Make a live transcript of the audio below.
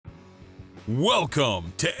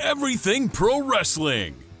Welcome to Everything Pro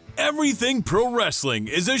Wrestling. Everything Pro Wrestling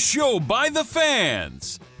is a show by the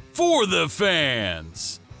fans, for the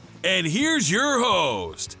fans. And here's your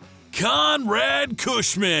host, Conrad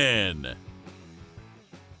Cushman.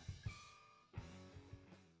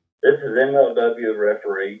 This is MLW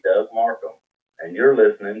referee Doug Markham, and you're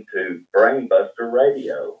listening to Brainbuster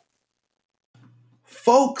Radio.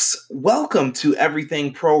 Folks, welcome to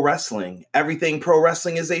Everything Pro Wrestling. Everything Pro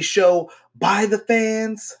Wrestling is a show by the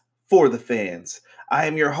fans, for the fans. I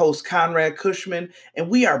am your host, Conrad Cushman, and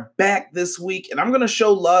we are back this week, and I'm going to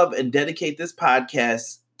show love and dedicate this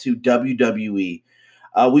podcast to WWE.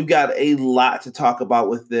 We've got a lot to talk about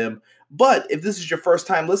with them, but if this is your first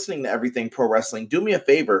time listening to Everything Pro Wrestling, do me a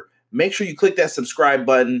favor. Make sure you click that subscribe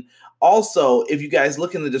button. Also, if you guys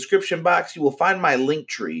look in the description box, you will find my link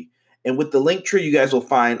tree. And with the link tree, you guys will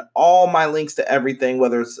find all my links to everything,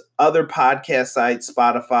 whether it's other podcast sites,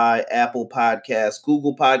 Spotify, Apple Podcasts,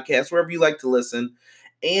 Google Podcasts, wherever you like to listen.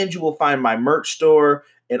 And you will find my merch store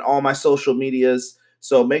and all my social medias.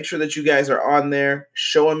 So make sure that you guys are on there,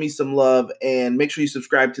 showing me some love, and make sure you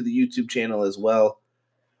subscribe to the YouTube channel as well.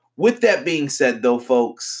 With that being said, though,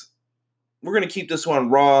 folks, we're going to keep this one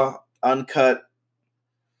raw, uncut.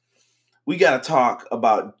 We got to talk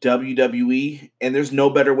about WWE, and there's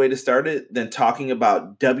no better way to start it than talking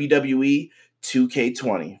about WWE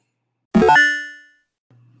 2K20.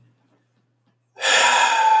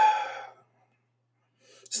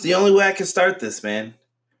 It's the only way I can start this, man.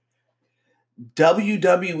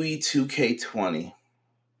 WWE 2K20.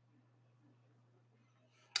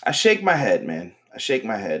 I shake my head, man. I shake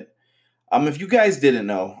my head. If you guys didn't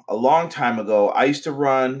know, a long time ago, I used to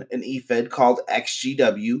run an eFed called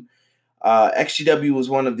XGW. XGW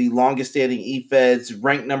was one of the longest standing eFeds,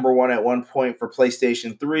 ranked number one at one point for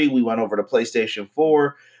PlayStation 3. We went over to PlayStation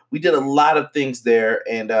 4. We did a lot of things there,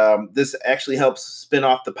 and this actually helps spin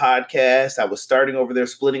off the podcast. I was starting over there,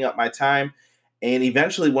 splitting up my time, and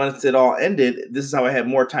eventually once it all ended, this is how I had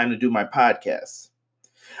more time to do my podcast.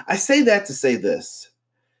 I say that to say this.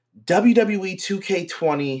 WWE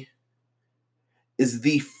 2K20 is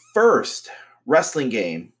the first wrestling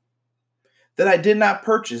game that I did not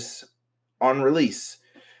purchase on release.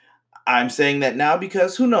 I'm saying that now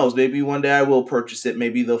because who knows, maybe one day I will purchase it.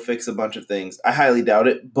 Maybe they'll fix a bunch of things. I highly doubt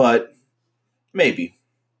it, but maybe.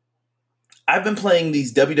 I've been playing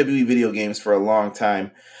these WWE video games for a long time.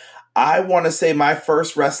 I want to say my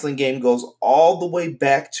first wrestling game goes all the way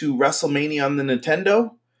back to WrestleMania on the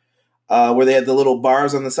Nintendo, where they had the little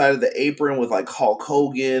bars on the side of the apron with like Hulk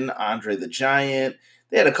Hogan, Andre the Giant.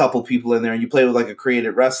 They had a couple people in there, and you play with like a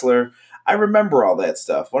created wrestler. I remember all that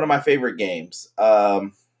stuff. One of my favorite games.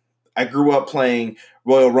 I grew up playing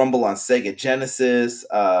Royal Rumble on Sega Genesis.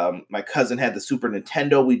 My cousin had the Super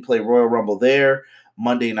Nintendo. We'd play Royal Rumble there.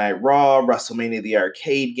 Monday Night Raw, WrestleMania, the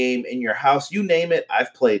arcade game, In Your House. You name it,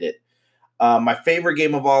 I've played it. My favorite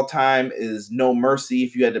game of all time is No Mercy.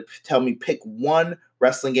 If you had to tell me pick one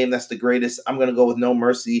wrestling game that's the greatest, I'm going to go with No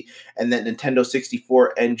Mercy and that Nintendo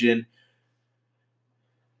 64 engine.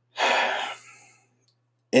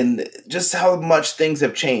 And just how much things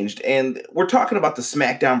have changed. And we're talking about the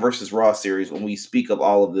SmackDown versus Raw series when we speak of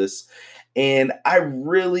all of this. And I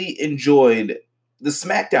really enjoyed the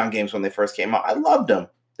SmackDown games when they first came out. I loved them.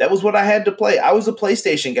 That was what I had to play. I was a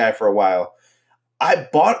PlayStation guy for a while. I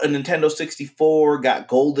bought a Nintendo 64, got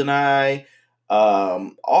GoldenEye,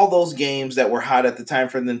 all those games that were hot at the time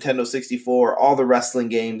for the Nintendo 64, all the wrestling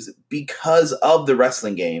games because of the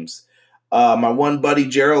wrestling games. My one buddy,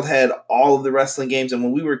 Gerald, had all of the wrestling games. And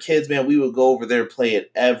when we were kids, man, we would go over there and play it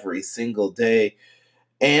every single day.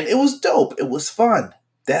 And it was dope. It was fun.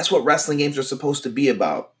 That's what wrestling games are supposed to be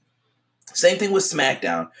about. Same thing with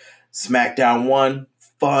SmackDown. SmackDown 1,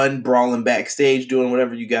 fun, brawling backstage, doing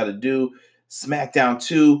whatever you got to do. SmackDown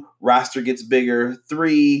 2, roster gets bigger.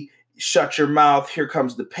 3, shut your mouth. Here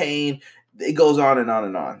comes the pain. It goes on and on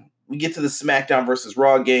and on. We get to the SmackDown versus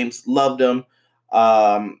Raw games. Loved them.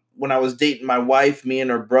 When I was dating my wife, me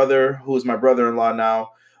and her brother, who is my brother-in-law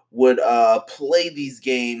now, would play these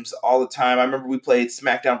games all the time. I remember we played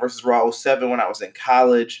SmackDown vs. Raw 07 when I was in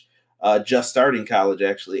college, just starting college,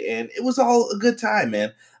 actually. And it was all a good time,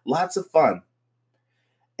 man. Lots of fun.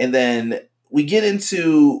 And then we get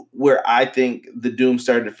into where I think the doom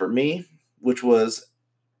started for me, which was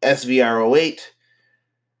SVR 08.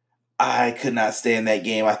 I could not stand that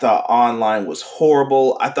game. I thought online was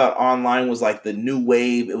horrible. I thought online was like the new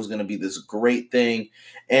wave. It was going to be this great thing.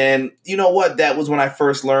 And you know what? That was when I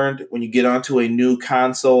first learned when you get onto a new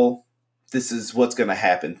console, this is what's going to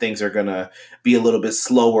happen. Things are going to be a little bit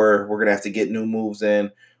slower. We're going to have to get new moves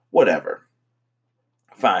in, whatever.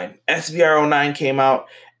 Fine. SVR 09 came out,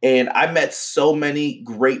 And I met so many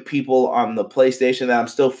great people on the PlayStation that I'm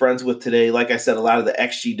still friends with today. Like I said, a lot of the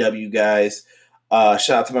XGW guys. Shout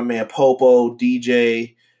out to my man Popo,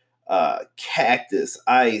 DJ, Cactus,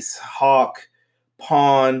 Ice, Hawk,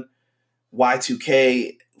 Pawn,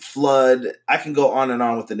 Y2K, Flood. I can go on and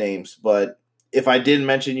on with the names, but if I didn't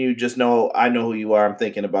mention you, just know I know who you are. I'm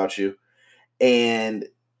thinking about you. And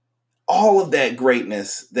all of that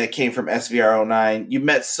greatness that came from SVR09, you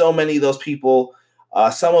met so many of those people.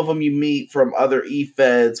 Some of them you meet from other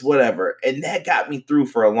eFeds, whatever. And that got me through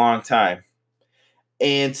for a long time.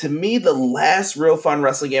 And to me, the last real fun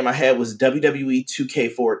wrestling game I had was WWE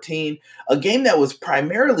 2K14, a game that was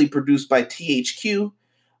primarily produced by THQ.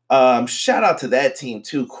 Shout out to that team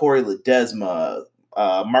too. Corey Ledesma,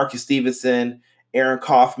 Marcus Stevenson, Aaron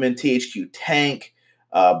Kaufman, THQ Tank,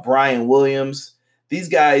 Brian Williams. These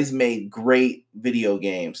guys made great video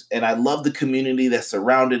games, and I love the community that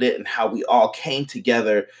surrounded it and how we all came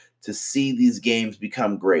together to see these games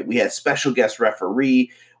become great. We had special guest referee.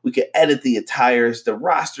 We could edit the attires. The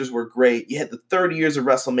rosters were great. You had the 30 years of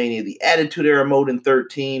WrestleMania, the Attitude Era mode in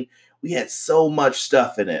 13. We had so much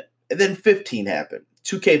stuff in it. And then 15 happened.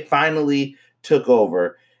 2K finally took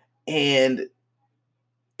over, and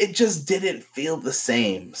it just didn't feel the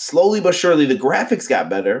same. Slowly but surely, the graphics got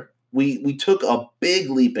better. We took a big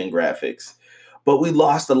leap in graphics, but we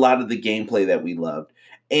lost a lot of the gameplay that we loved.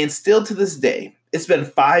 And still to this day, it's been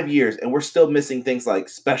 5 years, and we're still missing things like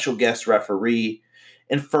special guest referee,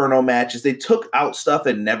 Inferno matches. They took out stuff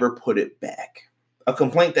and never put it back. A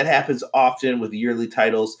complaint that happens often with yearly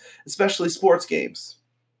titles, especially sports games.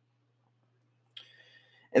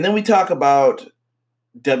 And then we talk about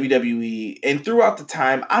WWE, and throughout the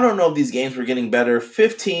time, I don't know if these games were getting better.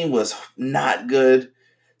 15 was not good.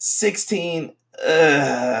 16,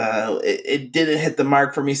 it didn't hit the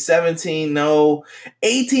mark for me. 17, no.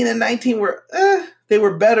 18 and 19 were, they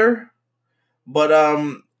were better, but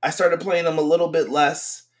I started playing them a little bit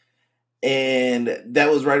less, and that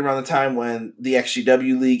was right around the time when the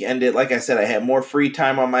XGW League ended. Like I said, I had more free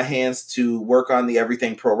time on my hands to work on the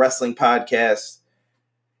Everything Pro Wrestling podcast,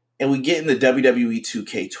 and we get into WWE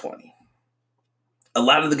 2K20. A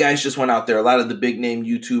lot of the guys just went out there, a lot of the big-name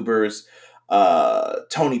YouTubers,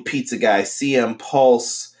 Tony Pizza Guy, CM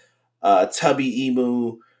Pulse, Tubby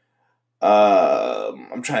Emu.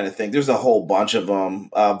 I'm trying to think. There's a whole bunch of them.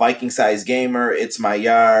 Viking Size Gamer, It's My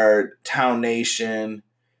Yard, Town Nation.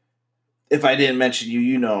 If I didn't mention you,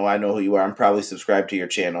 you know I know who you are. I'm probably subscribed to your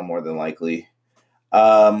channel more than likely.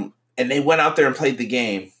 And they went out there and played the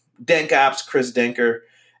game. Denk Ops, Chris Denker.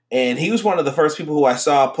 And he was one of the first people who I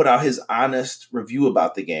saw put out his honest review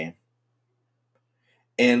about the game.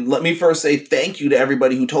 And let me first say thank you to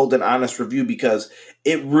everybody who told an honest review, because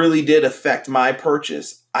it really did affect my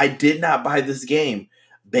purchase. I did not buy this game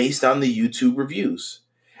based on the YouTube reviews.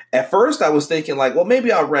 At first, I was thinking like, well,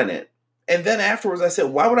 maybe I'll rent it. And then afterwards, I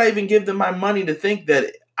said, why would I even give them my money to think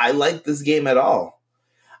that I like this game at all?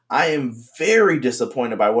 I am very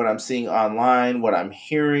disappointed by what I'm seeing online, what I'm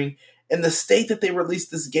hearing, and the state that they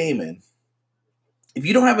released this game in. If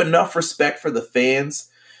you don't have enough respect for the fans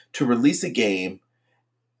to release a game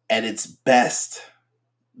at its best,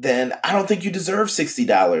 then I don't think you deserve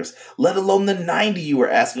 $60, let alone the $90 you were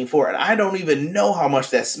asking for. And I don't even know how much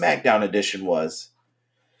that SmackDown edition was.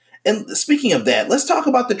 And speaking of that, let's talk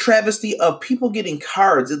about the travesty of people getting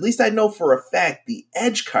cards. At least I know for a fact the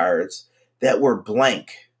Edge cards that were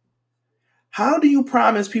blank. How do you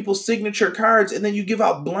promise people signature cards and then you give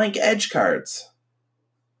out blank Edge cards?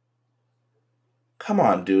 Come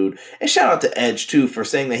on, dude. And shout out to Edge, too, for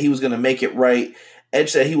saying that he was going to make it right.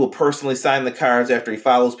 Edge said he will personally sign the cards after he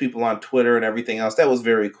follows people on Twitter and everything else. That was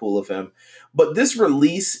very cool of him. But this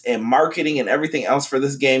release and marketing and everything else for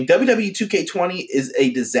this game, WWE 2K20 is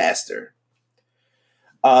a disaster.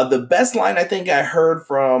 The best line I think I heard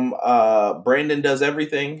from Brandon Does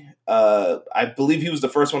Everything, I believe he was the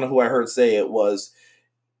first one who I heard say it, was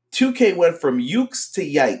 2K went from Ukes to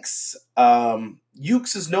yikes.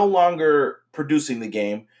 Ukes is no longer producing the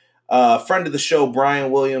game. Friend of the show, Brian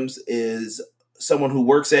Williams, is someone who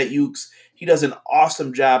works at Ukes. He does an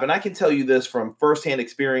awesome job, and I can tell you this from firsthand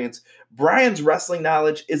experience. Brian's wrestling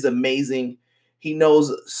knowledge is amazing. He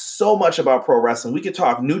knows so much about pro wrestling. We could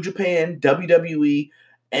talk New Japan, WWE,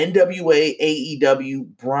 NWA, AEW.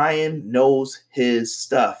 Brian knows his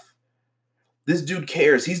stuff. This dude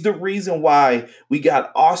cares. He's the reason why we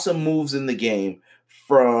got awesome moves in the game,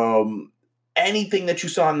 from anything that you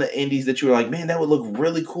saw in the indies that you were like, man, that would look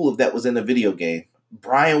really cool if that was in a video game.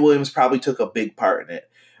 Brian Williams probably took a big part in it.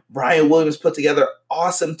 Brian Williams put together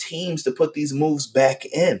awesome teams to put these moves back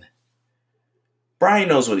in. Brian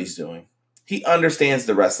knows what he's doing. He understands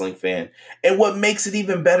the wrestling fan. And what makes it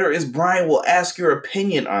even better is Brian will ask your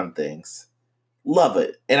opinion on things. Love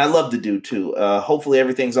it. And I love the dude too. Hopefully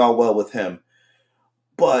everything's all well with him.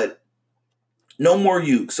 But no more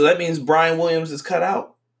Uke. So that means Brian Williams is cut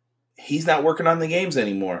out. He's not working on the games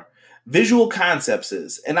anymore. Visual Concepts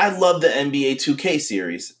is. And I love the NBA 2K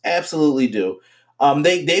series. Absolutely do.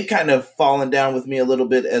 They've kind of fallen down with me a little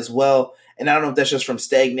bit as well. And I don't know if that's just from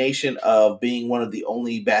stagnation of being one of the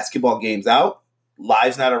only basketball games out.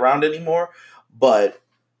 Live's not around anymore. But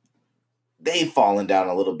they've fallen down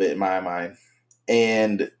a little bit in my mind.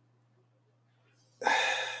 And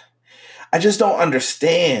I just don't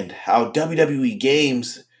understand how WWE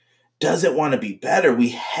Games doesn't want to be better. We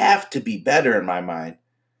have to be better in my mind.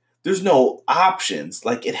 There's no options.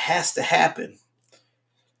 Like, it has to happen.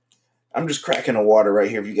 I'm just cracking a water right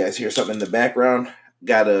here. If you guys hear something in the background,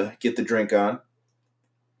 gotta get the drink on.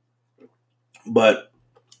 But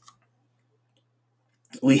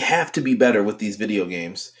we have to be better with these video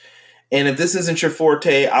games. And if this isn't your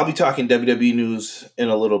forte, I'll be talking WWE news in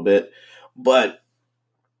a little bit. But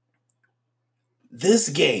this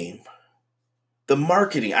game, the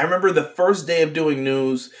marketing, I remember the first day of doing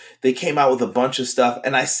news, they came out with a bunch of stuff.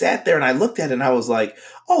 And I sat there and I looked at it and I was like,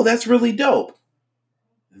 oh, that's really dope.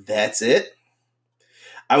 That's it.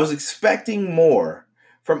 I was expecting more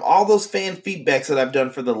from all those fan feedbacks that I've done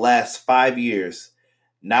for the last 5 years.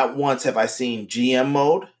 Not once have I seen GM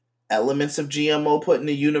mode, elements of GM mode put in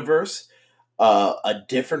the universe, a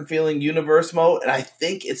different feeling universe mode, and I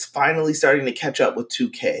think it's finally starting to catch up with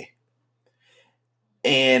 2K.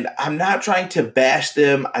 And I'm not trying to bash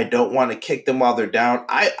them. I don't want to kick them while they're down.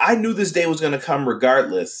 I knew this day was going to come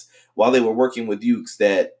regardless while they were working with Ukes,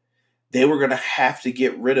 that they were going to have to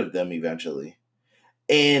get rid of them eventually.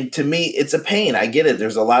 And to me, it's a pain. I get it.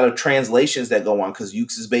 There's a lot of translations that go on because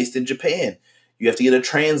Ukes is based in Japan. You have to get a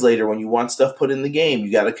translator when you want stuff put in the game.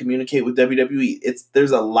 You got to communicate with WWE.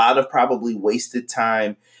 There's a lot of probably wasted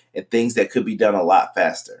time and things that could be done a lot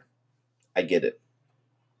faster. I get it.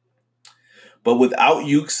 But without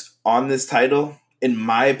Ukes on this title, in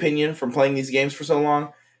my opinion, from playing these games for so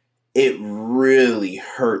long, it really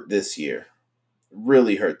hurt this year.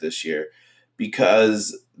 Really hurt this year.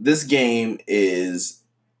 Because this game is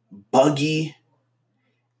buggy.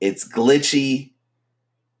 It's glitchy.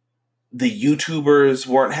 The YouTubers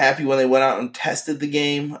weren't happy when they went out and tested the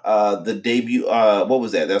game. The debut, what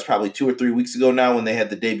was that? That was probably 2 or 3 weeks ago now when they had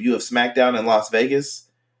the debut of SmackDown in Las Vegas.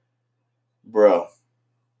 Bro,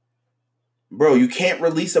 you can't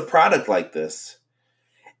release a product like this.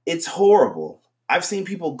 It's horrible. I've seen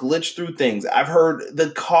people glitch through things. I've heard the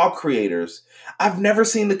call creators. I've never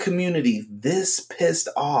seen the community this pissed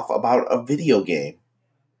off about a video game.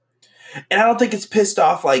 And I don't think it's pissed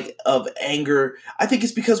off like of anger. I think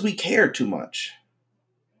it's because we care too much.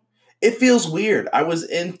 It feels weird. I was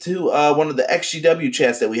into one of the XGW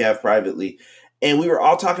chats that we have privately, and we were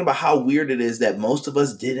all talking about how weird it is that most of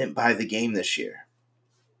us didn't buy the game this year.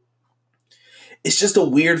 It's just a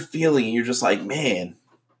weird feeling, and you're just like, man,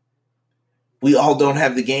 we all don't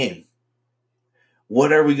have the game.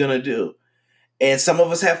 What are we going to do? And some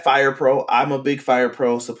of us have Fire Pro. I'm a big Fire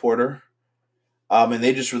Pro supporter. And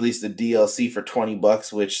they just released the DLC for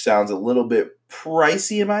 $20, which sounds a little bit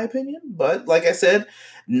pricey in my opinion. But like I said,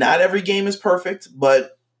 not every game is perfect,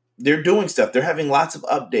 but they're doing stuff. They're having lots of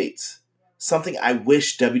updates. Something I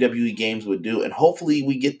wish WWE Games would do, and hopefully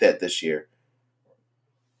we get that this year.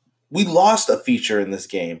 We lost a feature in this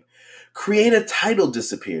game. Create a title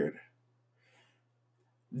disappeared.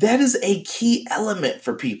 That is a key element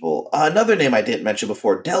for people. Another name I didn't mention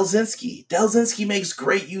before, Delzinski. Delzinski makes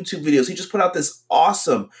great YouTube videos. He just put out this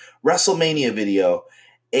awesome WrestleMania video.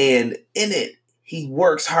 And in it, he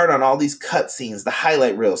works hard on all these cutscenes, the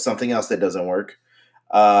highlight reels, something else that doesn't work.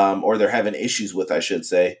 Or they're having issues with, I should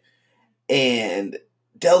say. And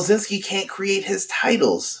Delzinski can't create his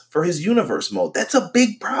titles for his universe mode. That's a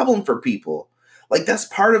big problem for people. Like, that's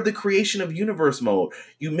part of the creation of universe mode.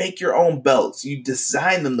 You make your own belts. You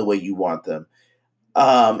design them the way you want them.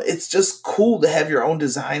 It's just cool to have your own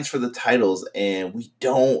designs for the titles, and we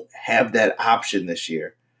don't have that option this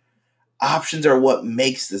year. Options are what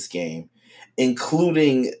makes this game,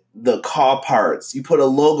 including the call parts. You put a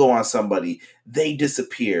logo on somebody, they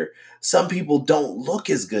disappear. Some people don't look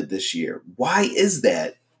as good this year. Why is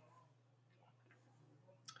that?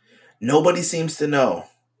 Nobody seems to know.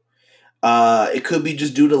 It could be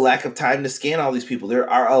just due to lack of time to scan all these people. There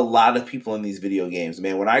are a lot of people in these video games,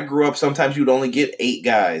 man. When I grew up, sometimes you'd only get 8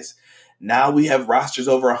 guys. Now we have rosters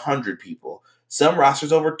over 100 people. Some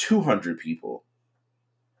rosters over 200 people.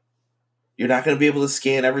 You're not going to be able to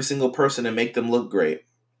scan every single person and make them look great.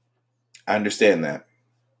 I understand that.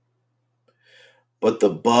 But the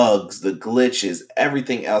bugs, the glitches,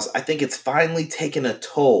 everything else, I think it's finally taken a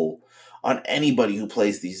toll on anybody who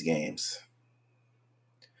plays these games.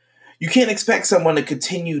 You can't expect someone to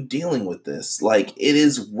continue dealing with this. Like, it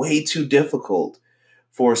is way too difficult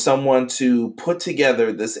for someone to put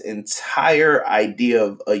together this entire idea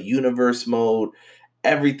of a universe mode,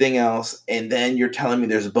 everything else, and then you're telling me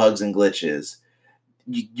there's bugs and glitches.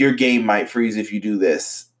 Your game might freeze if you do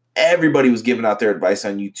this. Everybody was giving out their advice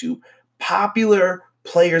on YouTube. Popular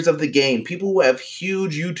players of the game, people who have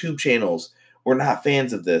huge YouTube channels, were not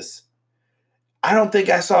fans of this. I don't think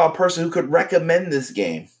I saw a person who could recommend this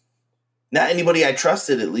game. Not anybody I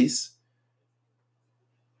trusted, at least.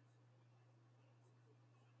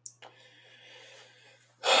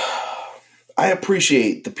 I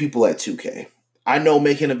appreciate the people at 2K. I know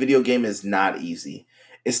making a video game is not easy.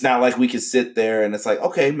 It's not like we could sit there and it's like,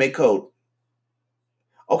 okay, make code.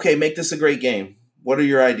 Okay, make this a great game. What are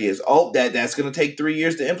your ideas? Oh, that's going to take 3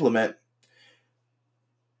 years to implement.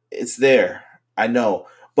 It's there. I know.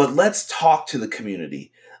 But let's talk to the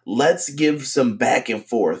community. Let's give some back and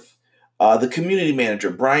forth. The community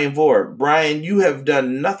manager, Brian Vore. Brian, you have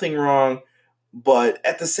done nothing wrong, but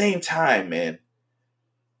at the same time, man,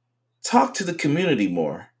 talk to the community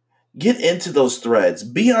more. Get into those threads.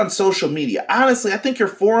 Be on social media. Honestly, I think your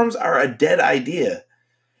forums are a dead idea.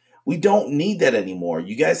 We don't need that anymore.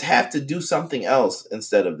 You guys have to do something else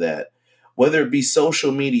instead of that. Whether it be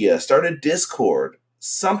social media, start a Discord,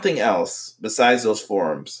 something else besides those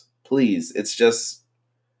forums. Please. It's just,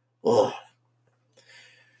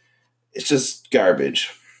 it's just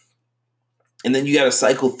garbage. And then you got to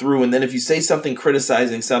cycle through. And then if you say something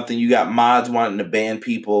criticizing something, you got mods wanting to ban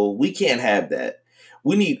people. We can't have that.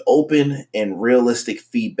 We need open and realistic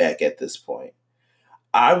feedback at this point.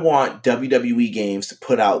 I want WWE games to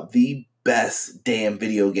put out the best damn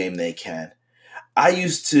video game they can. I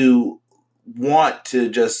used to want to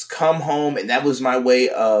just come home, and that was my way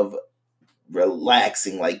of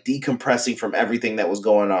relaxing, like decompressing from everything that was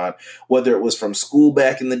going on, whether it was from school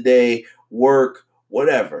back in the day, work,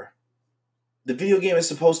 whatever. The video game is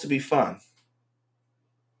supposed to be fun.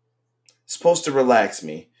 It's supposed to relax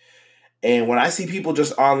me. And when I see people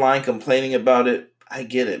just online complaining about it, I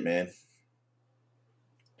get it, man.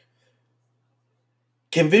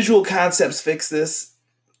 Can Visual Concepts fix this?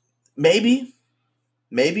 Maybe.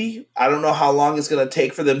 Maybe. I don't know how long it's going to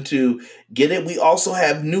take for them to get it. We also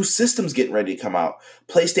have new systems getting ready to come out.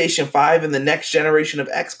 PlayStation 5 and the next generation of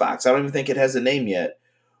Xbox. I don't even think it has a name yet.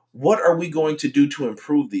 What are we going to do to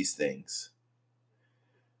improve these things?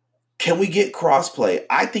 Can we get crossplay?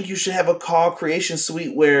 I think you should have a call creation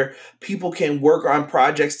suite where people can work on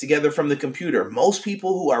projects together from the computer. Most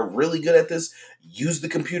people who are really good at this use the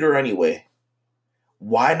computer anyway.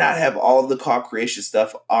 Why not have all of the call creation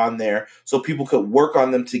stuff on there so people could work on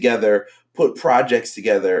them together, put projects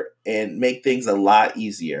together, and make things a lot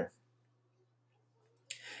easier?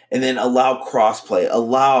 And then allow crossplay.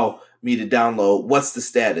 Allow me to download What's the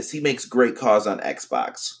Status. He makes great calls on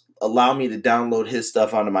Xbox. Allow me to download his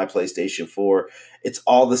stuff onto my PlayStation 4. It's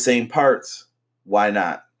all the same parts. Why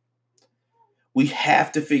not? We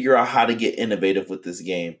have to figure out how to get innovative with this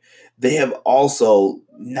game. They have also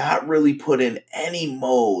not really put in any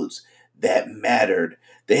modes that mattered.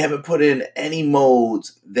 They haven't put in any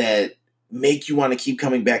modes that make you want to keep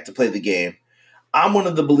coming back to play the game. I'm one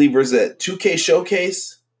of the believers that 2K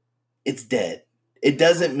Showcase, it's dead. It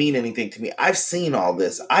doesn't mean anything to me. I've seen all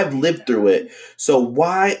this. I've lived through it. So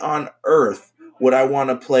why on earth would I want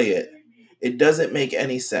to play it? It doesn't make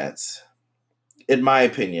any sense, in my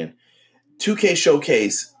opinion. 2K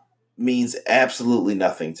Showcase means absolutely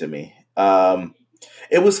nothing to me.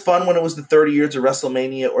 It was fun when it was the 30 years of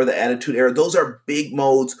WrestleMania or the Attitude Era. Those are big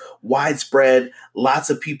modes, widespread,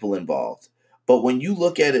 lots of people involved. But when you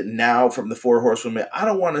look at it now from the Four Horsewomen, I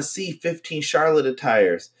don't want to see 15 Charlotte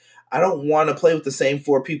attires. I don't want to play with the same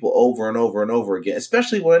 4 people over and over and over again,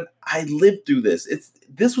 especially when I lived through this.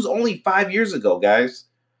 This was only 5 years ago, guys.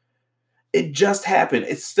 It just happened.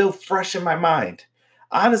 It's still fresh in my mind.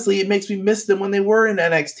 Honestly, it makes me miss them when they were in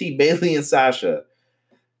NXT, Bayley and Sasha.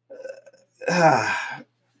 I'm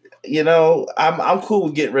cool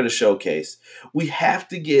with getting rid of Showcase. We have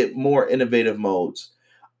to get more innovative modes.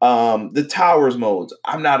 The Towers modes,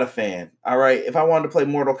 I'm not a fan. All right, if I wanted to play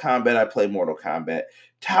Mortal Kombat, I'd play Mortal Kombat.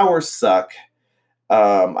 Towers suck.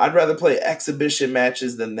 I'd rather play exhibition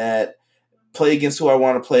matches than that. Play against who I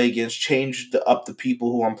want to play against. Change up the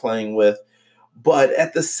people who I'm playing with. But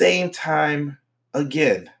at the same time,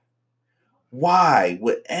 again, why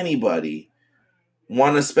would anybody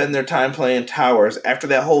want to spend their time playing Towers after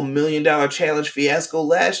that whole $1 Million Challenge fiasco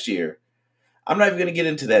last year? I'm not even going to get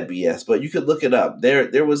into that BS, but you could look it up.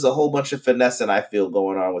 There was a whole bunch of finesse, and I feel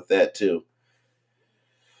going on with that too.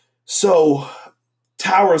 So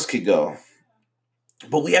towers could go,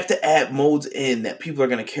 but we have to add modes in that people are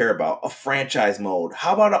going to care about. A franchise mode.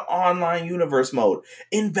 How about an online universe mode?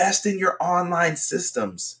 Invest in your online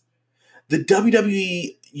systems. The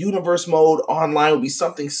WWE Universe mode online would be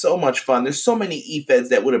something so much fun. There's so many eFeds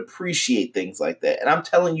that would appreciate things like that. And I'm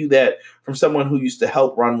telling you that from someone who used to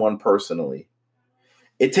help run one personally.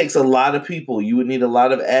 It takes a lot of people. You would need a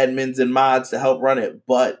lot of admins and mods to help run it,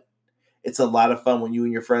 but it's a lot of fun when you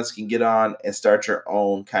and your friends can get on and start your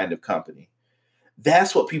own kind of company.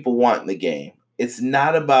 That's what people want in the game. It's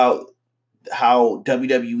not about how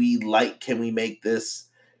WWE light can we make this.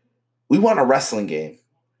 We want a wrestling game.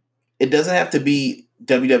 It doesn't have to be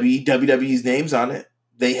WWE. WWE's name's on it.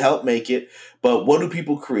 They help make it. But what do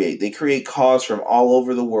people create? They create cause from all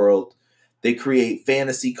over the world. They create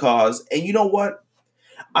fantasy cause. And you know what?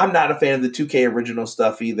 I'm not a fan of the 2K original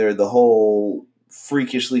stuff either. The whole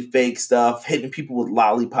freakishly fake stuff, hitting people with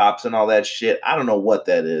lollipops and all that shit. I don't know what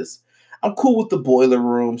that is. I'm cool with the boiler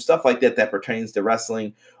room, stuff like that pertains to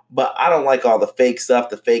wrestling. But I don't like all the fake stuff,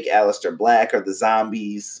 the fake Aleister Black or the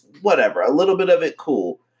zombies, whatever. A little bit of it,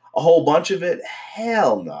 cool. A whole bunch of it,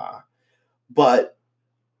 hell nah. But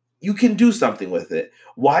you can do something with it.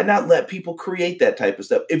 Why not let people create that type of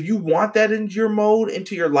stuff? If you want that into your mode,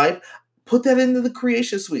 into your life, put that into the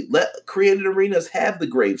creation suite. Let created arenas have the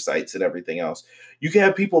grave sites and everything else. You can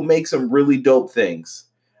have people make some really dope things.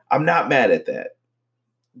 I'm not mad at that.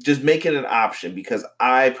 Just make it an option because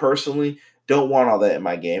I personally don't want all that in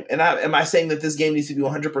my game. And am I saying that this game needs to be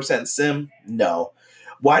 100% sim? No.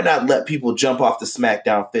 Why not let people jump off the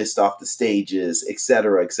SmackDown fist off the stages,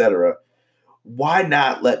 etc., etc.? Why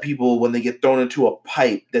not let people, when they get thrown into a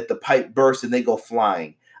pipe, that the pipe bursts and they go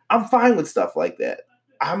flying? I'm fine with stuff like that.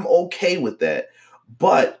 I'm okay with that.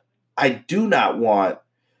 But I do not want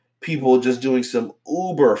people just doing some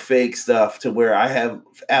uber fake stuff to where I have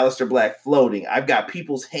Aleister Black floating. I've got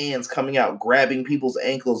people's hands coming out, grabbing people's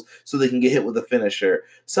ankles so they can get hit with a finisher.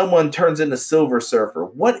 Someone turns into Silver Surfer.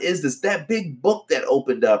 What is this? That big book that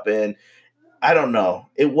opened up, and I don't know.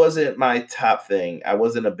 It wasn't my top thing. I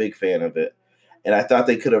wasn't a big fan of it. And I thought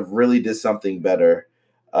they could have really did something better.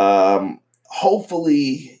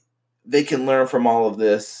 Hopefully they can learn from all of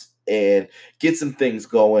this and get some things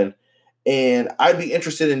going. And I'd be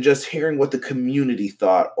interested in just hearing what the community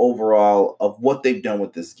thought overall of what they've done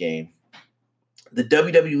with this game. The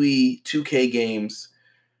WWE 2K games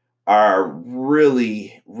are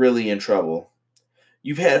really, really in trouble.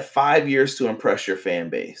 You've had 5 years to impress your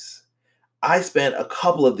fan base. I spent a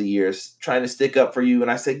couple of the years trying to stick up for you,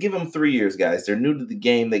 and I said, give them 3 years, guys. They're new to the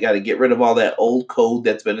game. They got to get rid of all that old code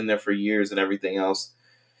that's been in there for years and everything else.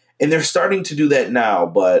 And they're starting to do that now,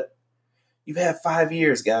 but you've had 5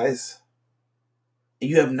 years, guys. And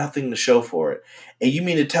you have nothing to show for it. And you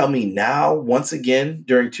mean to tell me now, once again,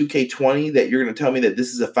 during 2K20, that you're going to tell me that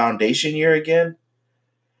this is a foundation year again?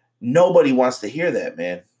 Nobody wants to hear that,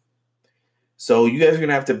 man. So you guys are going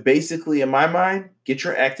to have to basically, in my mind, get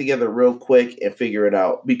your act together real quick and figure it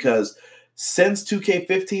out. Because since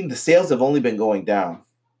 2K15, the sales have only been going down.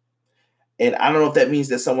 And I don't know if that means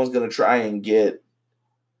that someone's going to try and get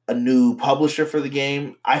a new publisher for the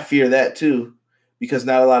game. I fear that too, because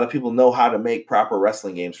not a lot of people know how to make proper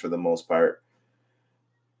wrestling games for the most part.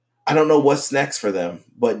 I don't know what's next for them,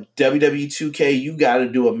 but WWE 2K, you got to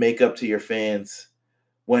do a makeup to your fans.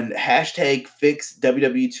 When hashtag fix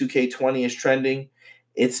WWE 2K20 is trending,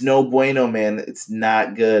 it's no bueno, man. It's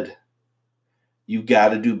not good. You got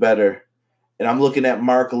to do better. And I'm looking at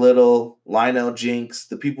Mark Little, Lionel Jinx,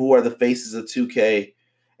 the people who are the faces of 2K,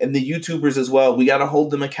 and the YouTubers as well. We got to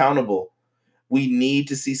hold them accountable. We need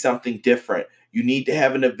to see something different. You need to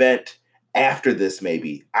have an event after this,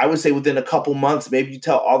 maybe. I would say within a couple months, maybe you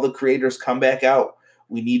tell all the creators, come back out.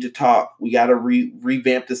 We need to talk. We got to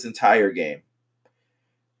revamp this entire game.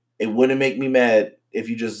 It wouldn't make me mad if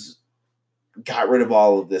you just got rid of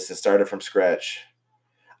all of this and started from scratch.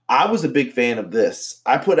 I was a big fan of this.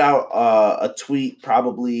 I put out a tweet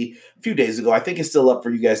probably a few days ago. I think it's still up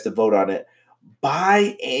for you guys to vote on it.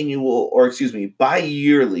 Bi-yearly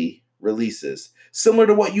releases, similar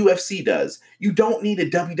to what UFC does. You don't need a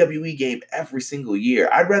WWE game every single year.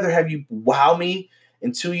 I'd rather have you wow me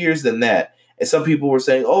in 2 years than that. And some people were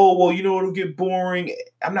saying, oh, well, you know, it'll get boring.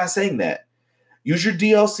 I'm not saying that. Use your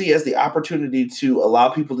DLC as the opportunity to allow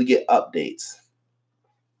people to get updates.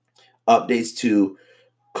 Updates to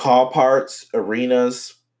call parts,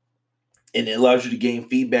 arenas, and it allows you to gain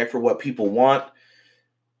feedback for what people want.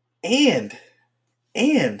 And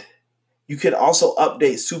you can also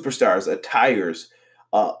update superstars, attires,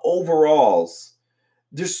 overalls.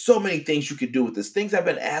 There's so many things you could do with this. Things I've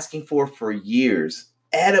been asking for years.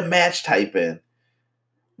 Add a match type in.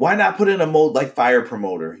 Why not put in a mode like Fire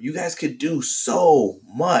Promoter? You guys could do so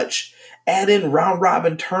much. Add in round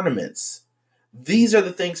robin tournaments. These are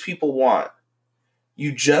the things people want.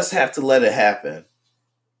 You just have to let it happen.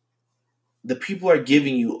 The people are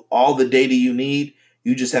giving you all the data you need.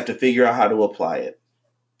 You just have to figure out how to apply it.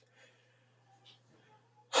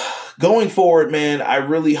 Going forward, man, I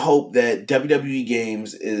really hope that WWE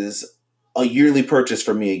Games is a yearly purchase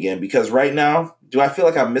for me again, because right now, do I feel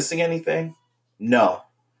like I'm missing anything? No.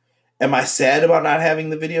 Am I sad about not having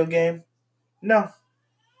the video game? No.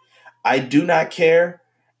 I do not care,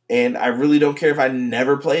 and I really don't care if I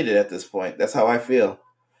never played it at this point. That's how I feel.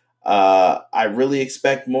 I really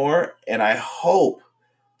expect more, and I hope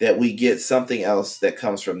that we get something else that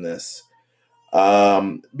comes from this.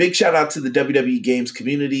 Big shout out to the WWE Games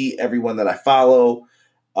community, everyone that I follow,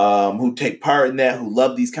 who take part in that, who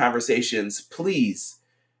love these conversations. Please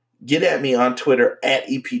get at me on Twitter at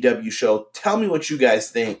EPW Show. Tell me what you guys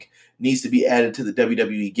think needs to be added to the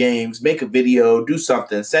WWE Games. Make a video, do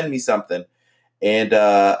something, send me something. And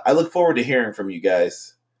I look forward to hearing from you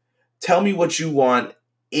guys. Tell me what you want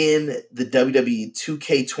in the WWE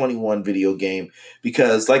 2K21 video game,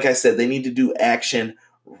 because like I said, they need to do action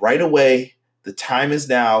right away. The time is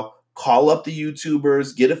now. Call up the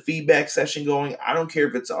YouTubers, get a feedback session going. I don't care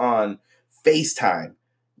if it's on FaceTime.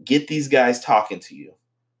 Get these guys talking to you.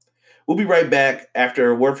 We'll be right back after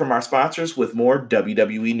a word from our sponsors with more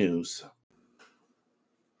WWE news.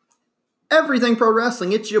 Everything Pro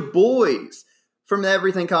Wrestling, it's your boys from the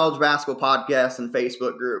Everything College Basketball Podcast and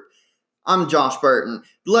Facebook group. I'm Josh Burton,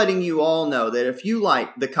 letting you all know that if you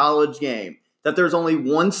like the college game, that there's only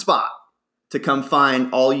one spot to come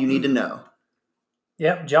find all you need to know.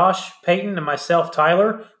 Yep, Josh, Peyton, and myself,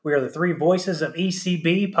 Tyler. We are the three voices of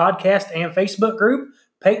ECB podcast and Facebook group.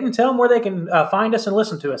 Peyton, tell them where they can find us and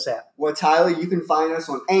listen to us at. Well, Tyler, you can find us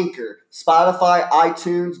on Anchor, Spotify,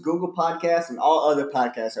 iTunes, Google Podcasts, and all other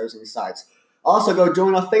podcast hosting sites. Also, go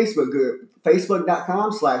join our Facebook group,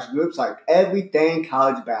 facebook.com/groups like Everything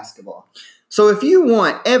College Basketball. So if you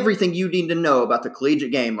want everything you need to know about the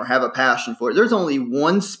collegiate game or have a passion for it, there's only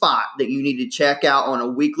one spot that you need to check out on a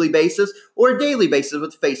weekly basis or a daily basis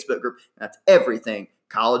with the Facebook group. That's Everything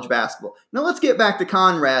College Basketball. Now let's get back to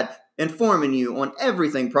Conrad informing you on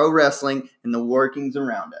everything pro wrestling and the workings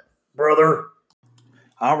around it. Brother.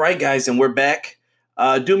 All right, guys, and we're back.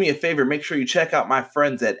 Do me a favor, make sure you check out my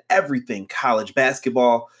friends at Everything College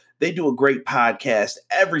Basketball. They do a great podcast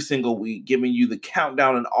every single week, giving you the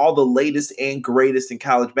countdown and all the latest and greatest in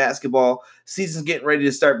college basketball. Season's getting ready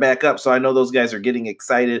to start back up, so I know those guys are getting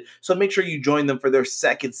excited. So make sure you join them for their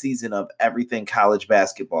second season of Everything College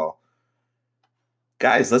Basketball.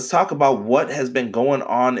 Guys, let's talk about what has been going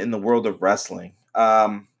on in the world of wrestling.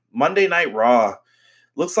 Monday Night Raw.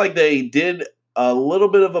 Looks like they did a little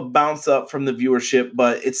bit of a bounce up from the viewership,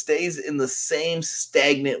 but it stays in the same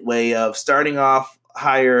stagnant way of starting off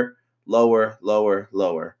higher, lower, lower,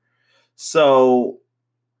 lower. So,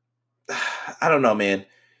 I don't know, man.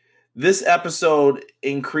 This episode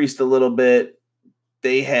increased a little bit.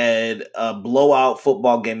 They had a blowout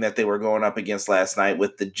football game that they were going up against last night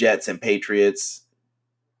with the Jets and Patriots.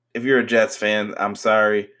 If you're a Jets fan, I'm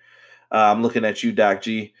sorry. I'm looking at you, Doc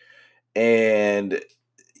G. And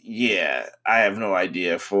yeah, I have no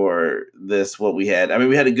idea for this, what we had. I mean,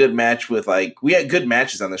 we had a good match with, we had good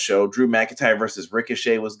matches on the show. Drew McIntyre versus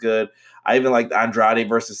Ricochet was good. I even liked Andrade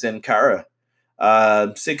versus Sin Cara.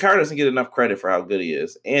 Sin Cara doesn't get enough credit for how good he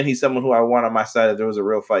is. And he's someone who I want on my side if there was a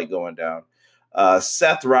real fight going down.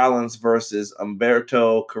 Seth Rollins versus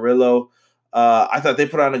Humberto Carrillo. I thought they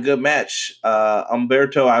put on a good match.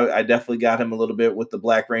 Humberto, I definitely got him a little bit with the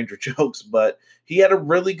Black Ranger jokes, but he had a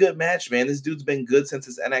really good match, man. This dude's been good since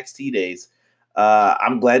his NXT days.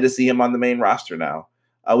 I'm glad to see him on the main roster now.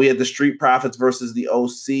 We had the Street Profits versus the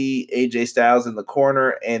OC, AJ Styles in the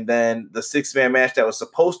corner, and then the six-man match that was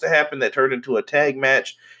supposed to happen that turned into a tag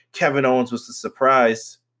match. Kevin Owens was the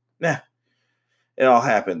surprise. Nah, it all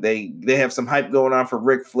happened. They have some hype going on for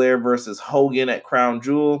Ric Flair versus Hogan at Crown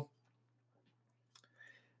Jewel.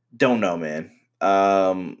 Don't know, man.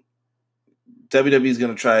 WWE is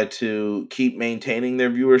going to try to keep maintaining their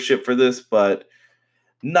viewership for this, but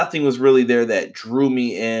nothing was really there that drew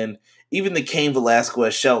me in. Even the Cain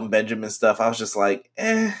Velasquez, Shelton Benjamin stuff, I was just like,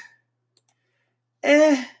 you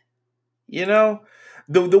know?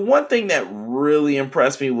 The one thing that really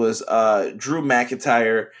impressed me was Drew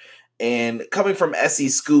McIntyre. And coming from SE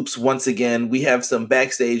Scoops, once again, we have some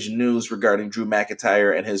backstage news regarding Drew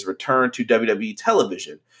McIntyre and his return to WWE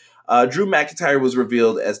television. Drew McIntyre was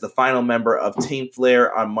revealed as the final member of Team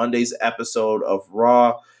Flair on Monday's episode of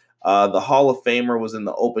Raw. The Hall of Famer was in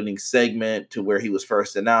the opening segment to where he was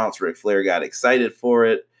first announced. Ric Flair got excited for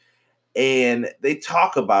it. And they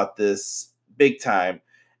talk about this big time.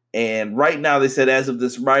 And right now, they said as of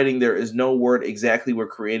this writing, there is no word exactly where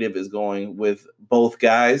creative is going with both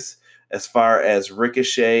guys as far as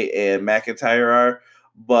Ricochet and McIntyre are.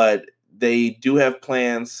 But they do have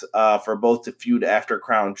plans for both to feud after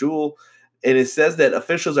Crown Jewel. And it says that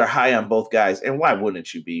officials are high on both guys. And why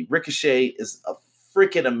wouldn't you be? Ricochet is a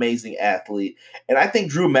freaking amazing athlete. And I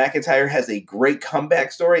think Drew McIntyre has a great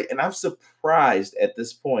comeback story. And I'm surprised at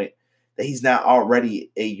this point that he's not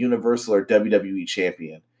already a Universal or WWE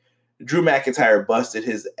champion. Drew McIntyre busted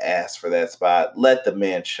his ass for that spot. Let the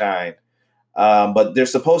man shine. But they're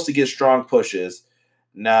supposed to get strong pushes.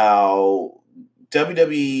 Now,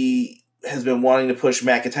 WWE has been wanting to push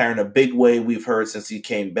McIntyre in a big way, we've heard, since he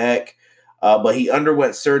came back. But he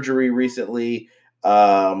underwent surgery recently,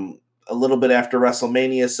 a little bit after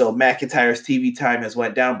WrestleMania. So McIntyre's TV time has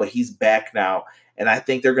went down, but he's back now. And I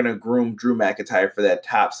think they're going to groom Drew McIntyre for that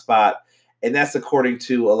top spot. And that's according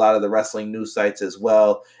to a lot of the wrestling news sites as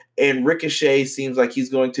well. And Ricochet seems like he's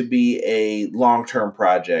going to be a long-term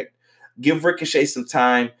project. Give Ricochet some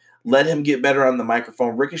time. Let him get better on the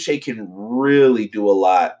microphone. Ricochet can really do a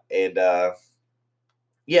lot. And, I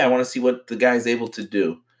want to see what the guy's able to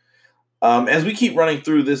do. As we keep running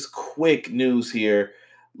through this quick news here,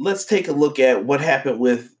 let's take a look at what happened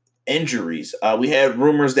with injuries. We had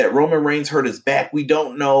rumors that Roman Reigns hurt his back. We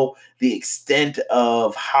don't know the extent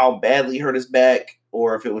of how badly hurt his back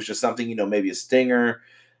or if it was just something, maybe a stinger.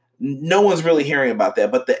 No one's really hearing about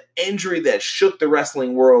that. But the injury that shook the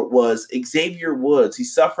wrestling world was Xavier Woods. He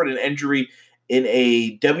suffered an injury in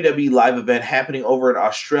a WWE live event happening over in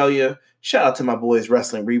Australia. Shout out to my boys,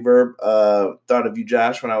 Wrestling Reverb. Thought of you,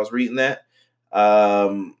 Josh, when I was reading that.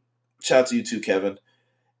 Shout out to you too, Kevin.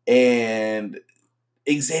 And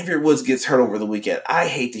Xavier Woods gets hurt over the weekend. I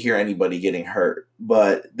hate to hear anybody getting hurt,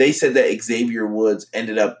 but they said that Xavier Woods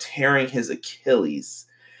ended up tearing his Achilles.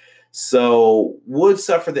 So Woods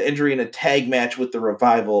suffered the injury in a tag match with the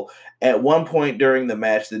Revival. At one point during the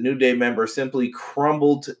match, the New Day member simply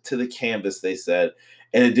crumbled to the canvas, they said,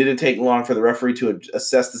 and it didn't take long for the referee to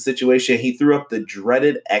assess the situation. He threw up the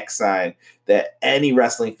dreaded X sign that any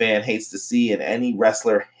wrestling fan hates to see and any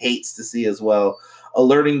wrestler hates to see as well,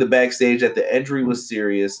 alerting the backstage that the injury was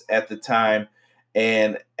serious at the time.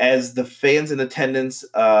 And as the fans in attendance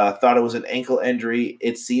thought it was an ankle injury,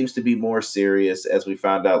 it seems to be more serious, as we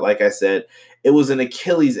found out. Like I said, it was an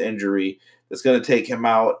Achilles injury that's going to take him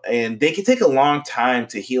out, and they can take a long time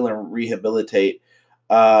to heal and rehabilitate.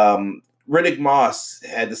 Riddick Moss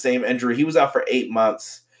had the same injury. He was out for 8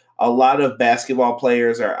 months. A lot of basketball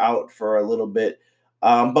players are out for a little bit.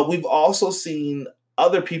 But we've also seen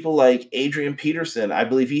other people like Adrian Peterson. I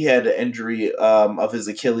believe he had an injury of his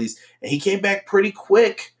Achilles, and he came back pretty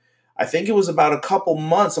quick. I think it was about a couple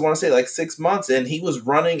months. I want to say like 6 months, and he was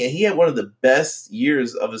running, and he had one of the best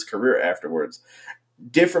years of his career afterwards.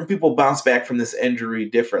 Different people bounce back from this injury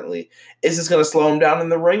differently. Is this going to slow him down in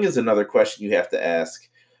the ring is another question you have to ask.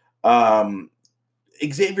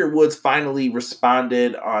 Xavier Woods finally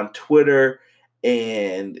responded on Twitter,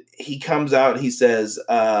 and he comes out and he says,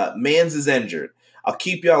 Mans is injured. I'll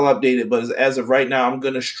keep y'all updated, but as of right now, I'm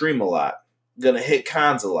going to stream a lot, going to hit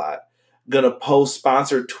cons a lot, going to post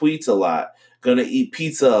sponsored tweets a lot, going to eat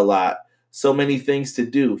pizza a lot. So many things to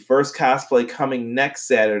do. First cosplay coming next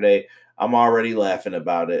Saturday. I'm already laughing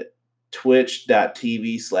about it.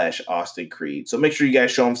 Twitch.tv/Austin Creed. So make sure you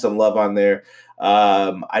guys show him some love on there.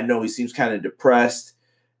 I know he seems kind of depressed.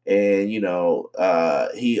 And,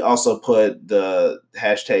 he also put the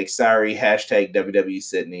hashtag sorry, hashtag WWE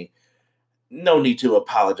Sydney. No need to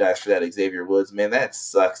apologize for that, Xavier Woods. Man, that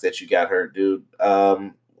sucks that you got hurt, dude.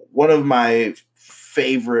 One of my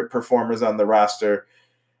favorite performers on the roster.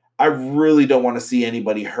 I really don't want to see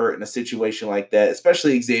anybody hurt in a situation like that,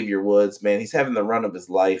 especially Xavier Woods, man. He's having the run of his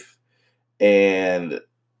life, and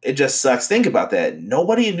it just sucks. Think about that.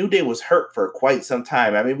 Nobody in New Day was hurt for quite some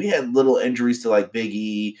time. I mean, we had little injuries to like Big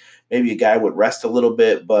E. Maybe a guy would rest a little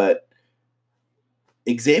bit, but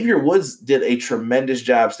Xavier Woods did a tremendous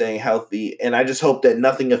job staying healthy, and I just hope that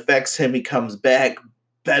nothing affects him. He comes back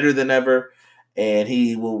better than ever, and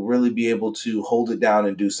he will really be able to hold it down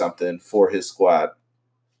and do something for his squad.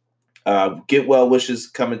 Get well wishes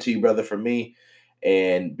coming to you, brother, from me,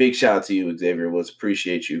 and big shout out to you, Xavier Woods.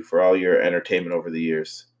 Appreciate you for all your entertainment over the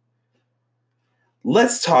years.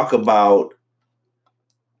 Let's talk about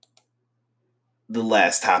the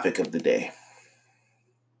last topic of the day.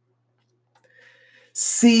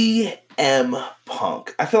 CM CM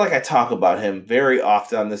Punk. I feel like I talk about him very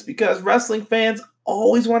often on this because wrestling fans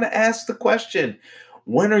always want to ask the question,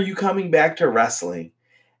 when are you coming back to wrestling?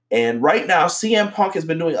 And right now, CM Punk has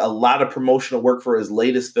been doing a lot of promotional work for his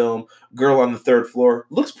latest film, Girl on the Third Floor.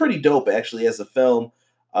 Looks pretty dope, actually, as a film.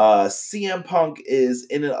 CM Punk is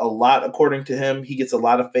in it a lot, according to him. He gets a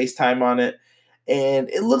lot of FaceTime on it. And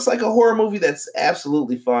it looks like a horror movie that's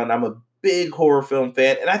absolutely fun. I'm a big horror film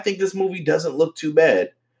fan, and I think this movie doesn't look too bad.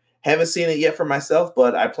 Haven't seen it yet for myself,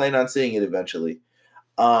 but I plan on seeing it eventually.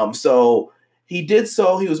 So he did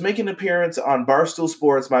so. He was making an appearance on Barstool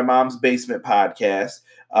Sports, My Mom's Basement podcast,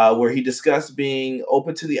 where he discussed being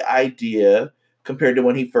open to the idea compared to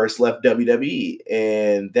when he first left WWE,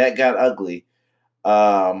 and that got ugly.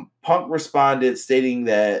 Punk responded stating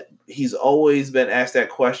that he's always been asked that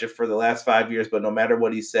question for the last 5 years, but no matter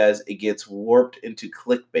what he says, it gets warped into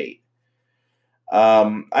clickbait.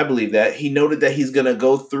 I believe that. He noted that he's going to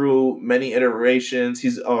go through many iterations.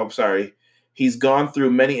 He's gone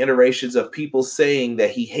through many iterations of people saying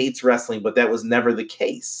that he hates wrestling, but that was never the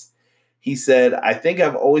case. He said, I think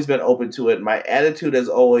I've always been open to it. My attitude has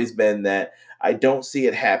always been that I don't see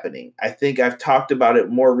it happening. I think I've talked about it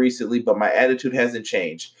more recently, but my attitude hasn't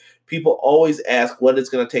changed. People always ask what it's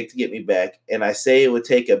going to take to get me back, and I say it would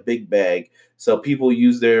take a big bag, so people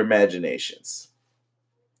use their imaginations.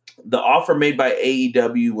 The offer made by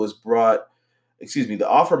AEW was brought,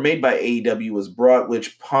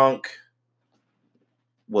 which Punk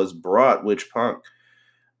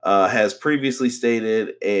has previously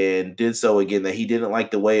stated and did so again that he didn't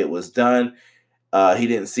like the way it was done. He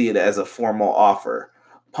didn't see it as a formal offer.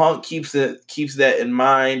 Punk keeps that in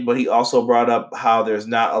mind, but he also brought up how there's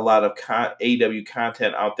not a lot of AEW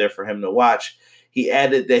content out there for him to watch. He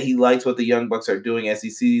added that he likes what the Young Bucks are doing as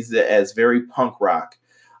he sees it as very punk rock.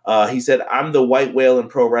 He said, I'm the white whale in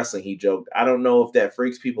pro wrestling, he joked. I don't know if that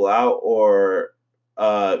freaks people out or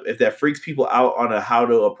if that freaks people out on how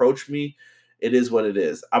to approach me. It is what it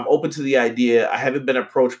is. I'm open to the idea. I haven't been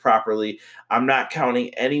approached properly. I'm not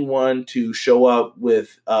counting anyone to show up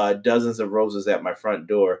with dozens of roses at my front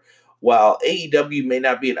door. While AEW may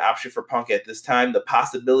not be an option for Punk at this time, the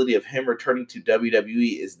possibility of him returning to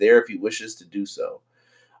WWE is there if he wishes to do so.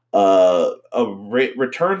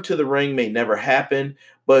 Return to the ring may never happen,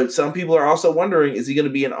 but some people are also wondering, is he going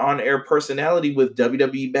to be an on-air personality with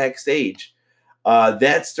WWE backstage?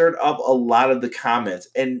 That stirred up a lot of the comments.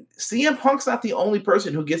 And CM Punk's not the only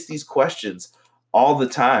person who gets these questions all the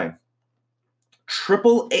time.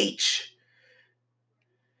 Triple H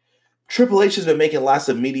has been making lots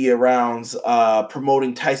of media rounds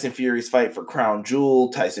promoting Tyson Fury's fight for Crown Jewel.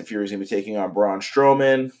 Tyson Fury's going to be taking on Braun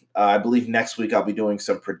Strowman. I believe next week I'll be doing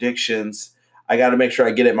some predictions. I got to make sure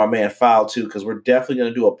I get it my man File too, because we're definitely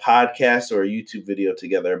going to do a podcast or a YouTube video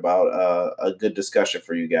together about a good discussion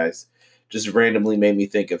for you guys. Just randomly made me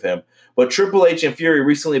think of him. But Triple H and Fury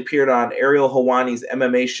recently appeared on Ariel Helwani's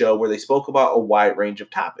MMA show where they spoke about a wide range of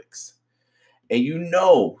topics. And you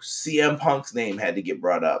know CM Punk's name had to get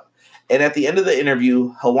brought up. And at the end of the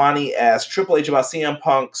interview, Helwani asked Triple H about CM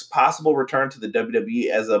Punk's possible return to the WWE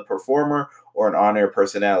as a performer or an on-air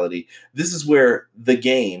personality. This is where The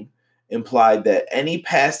Game implied that any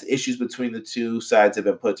past issues between the two sides have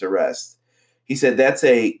been put to rest. He said that's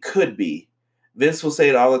a could be. Vince will say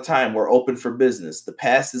it all the time. We're open for business. The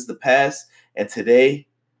past is the past. And today,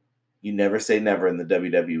 you never say never in the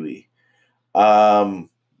WWE. I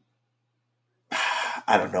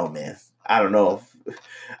don't know, man. I don't know.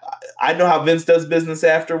 I know how Vince does business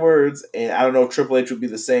afterwards. And I don't know if Triple H would be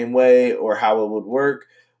the same way or how it would work.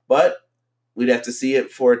 But we'd have to see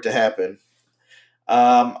it for it to happen.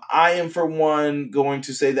 I am, for one, going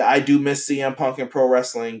to say that I do miss CM Punk in pro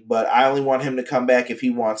wrestling. But I only want him to come back if he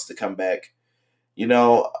wants to come back. You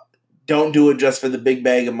know, don't do it just for the big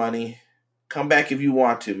bag of money. Come back if you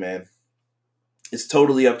want to, man. It's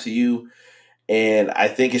totally up to you. And I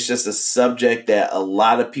think it's just a subject that a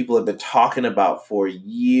lot of people have been talking about for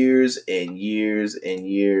years and years and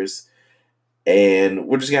years. And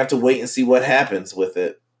we're just going to have to wait and see what happens with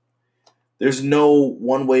it. There's no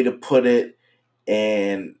one way to put it.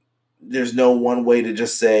 And there's no one way to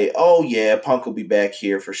just say, oh, yeah, Punk will be back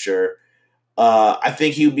here for sure. I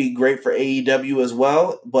think he would be great for AEW as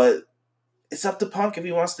well, but it's up to Punk if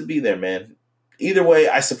he wants to be there, man. Either way,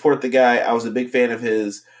 I support the guy. I was a big fan of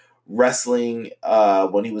his wrestling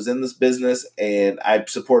when he was in this business, and I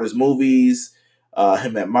support his movies,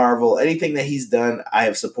 him at Marvel. Anything that he's done, I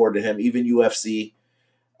have supported him, even UFC.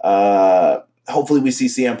 Hopefully we see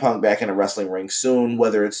CM Punk back in a wrestling ring soon,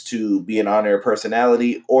 whether it's to be an on-air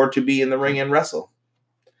personality or to be in the ring and wrestle.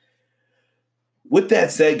 With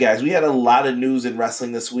that said, guys, we had a lot of news in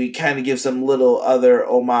wrestling this week. Kind of give some little other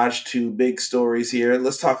homage to big stories here.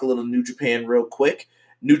 Let's talk a little New Japan real quick.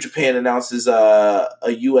 New Japan announces a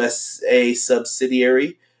USA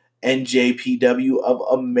subsidiary, NJPW of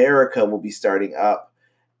America, will be starting up.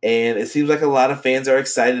 And it seems like a lot of fans are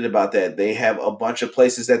excited about that. They have a bunch of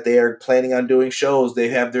places that they are planning on doing shows. They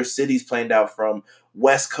have their cities planned out from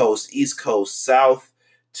West Coast, East Coast, South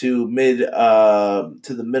to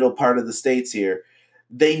the middle part of the states here.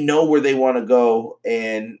 They know where they want to go,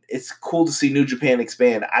 and it's cool to see New Japan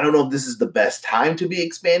expand. I don't know if this is the best time to be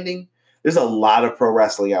expanding. There's a lot of pro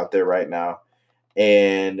wrestling out there right now.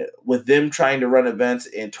 And with them trying to run events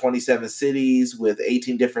in 27 cities with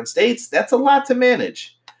 18 different states, that's a lot to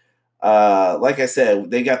manage. Like I said,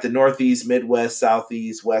 they got the Northeast, Midwest,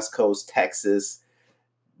 Southeast, West Coast, Texas.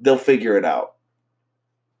 They'll figure it out.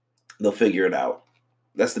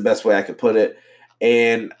 That's the best way I could put it.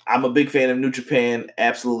 And I'm a big fan of New Japan.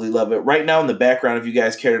 Absolutely love it. Right now in the background, if you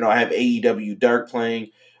guys care to know, I have AEW Dark playing.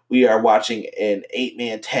 We are watching an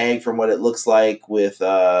 8-man tag from what it looks like with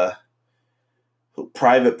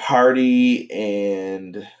Private Party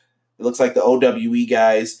and it looks like the OWE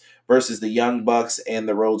guys versus the Young Bucks and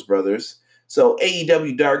the Rhodes Brothers. So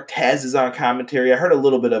AEW Dark, Taz is on commentary. I heard a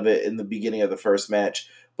little bit of it in the beginning of the first match,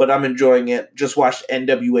 but I'm enjoying it. Just watched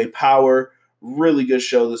NWA Power. Really good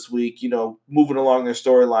show this week, moving along their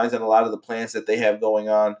storylines and a lot of the plans that they have going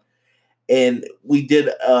on. And we did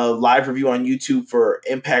a live review on YouTube for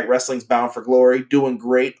Impact Wrestling's Bound for Glory. Doing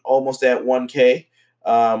great, almost at 1K.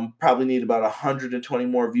 Probably need about 120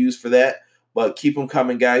 more views for that, but keep them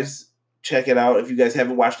coming, guys. Check it out. If you guys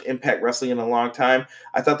haven't watched Impact Wrestling in a long time,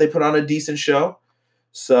 I thought they put on a decent show.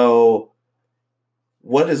 So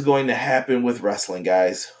what is going to happen with wrestling,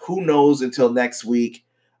 guys? Who knows until next week?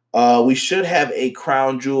 We should have a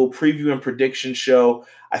Crown Jewel preview and prediction show.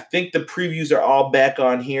 I think the previews are all back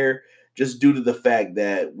on here just due to the fact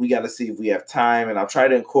that we got to see if we have time, and I'll try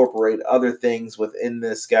to incorporate other things within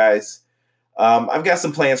this, guys. I've got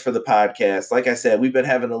some plans for the podcast. Like I said, we've been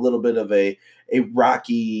having a little bit of a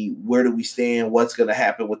rocky, where do we stand? What's going to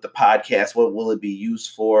happen with the podcast? What will it be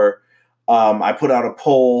used for? I put out a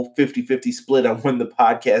poll, 50-50 split on when the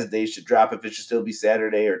podcast days should drop, if it should still be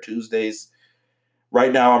Saturday or Tuesdays.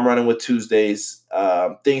 Right now, I'm running with Tuesdays.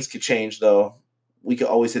 Things could change, though. We could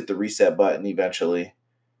always hit the reset button eventually.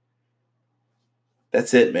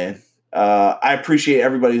 That's it, man. I appreciate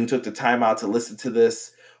everybody who took the time out to listen to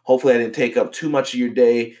this. Hopefully, I didn't take up too much of your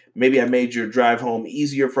day. Maybe I made your drive home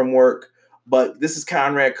easier from work. But this is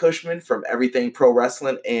Conrad Cushman from Everything Pro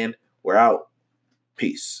Wrestling, and we're out.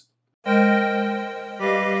 Peace.